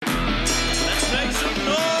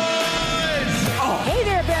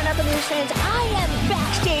fans. I am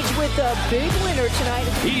backstage with the big winner tonight.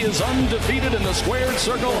 He is undefeated in the squared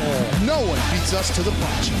circle. No one beats us to the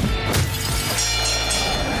punch.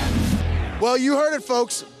 Well, you heard it,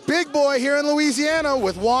 folks. Big boy here in Louisiana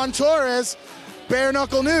with Juan Torres. Bare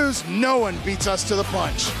knuckle news, no one beats us to the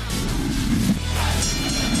punch.